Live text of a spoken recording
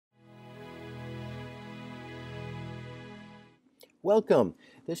Welcome!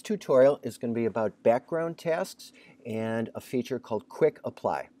 This tutorial is going to be about background tasks and a feature called Quick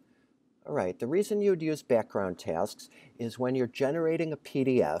Apply. Alright, the reason you'd use background tasks is when you're generating a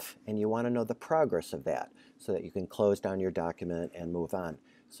PDF and you want to know the progress of that so that you can close down your document and move on.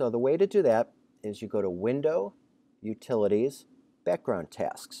 So the way to do that is you go to Window, Utilities, Background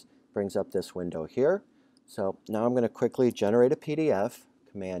Tasks. Brings up this window here. So now I'm going to quickly generate a PDF,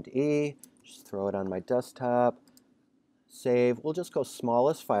 Command E, just throw it on my desktop. Save, we'll just go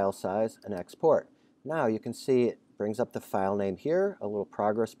smallest file size and export. Now you can see it brings up the file name here, a little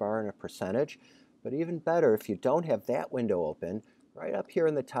progress bar and a percentage. But even better, if you don't have that window open, right up here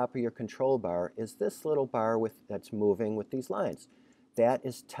in the top of your control bar is this little bar that's moving with these lines. That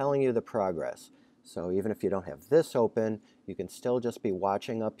is telling you the progress. So even if you don't have this open, you can still just be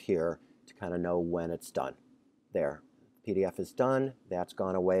watching up here to kind of know when it's done. There, PDF is done, that's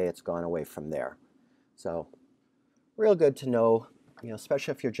gone away, it's gone away from there. So real good to know,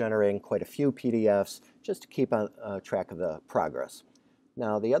 especially if you're generating quite a few PDFs, just to keep on track of the progress.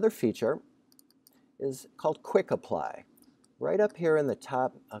 Now, the other feature is called Quick Apply. Right up here in the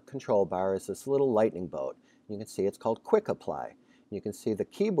top control bar is this little lightning bolt. You can see it's called Quick Apply. You can see the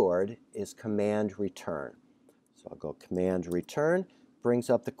keyboard is Command Return. So I'll go Command Return, brings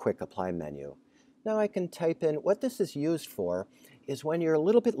up the Quick Apply menu. Now I can type in, what this is used for is when you're a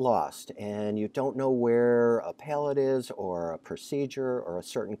little bit lost and you don't know where a palette is or a procedure or a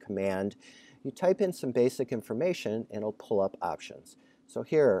certain command, you type in some basic information and it'll pull up options. So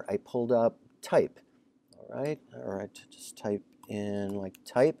here I pulled up type. All right, just type in like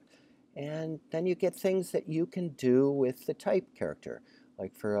type, and then you get things that you can do with the type character.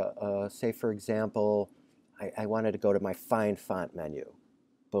 Like for, say for example, I wanted to go to my Find Font menu.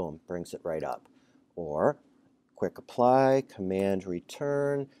 Boom, brings it right up. Or Quick Apply, Command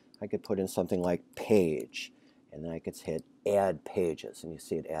Return, I could put in something like page, and then I could hit Add Pages, and you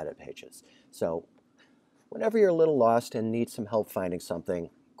see it added pages. So whenever you're a little lost and need some help finding something,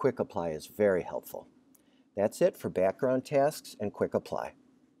 Quick Apply is very helpful. That's it for background tasks and Quick Apply.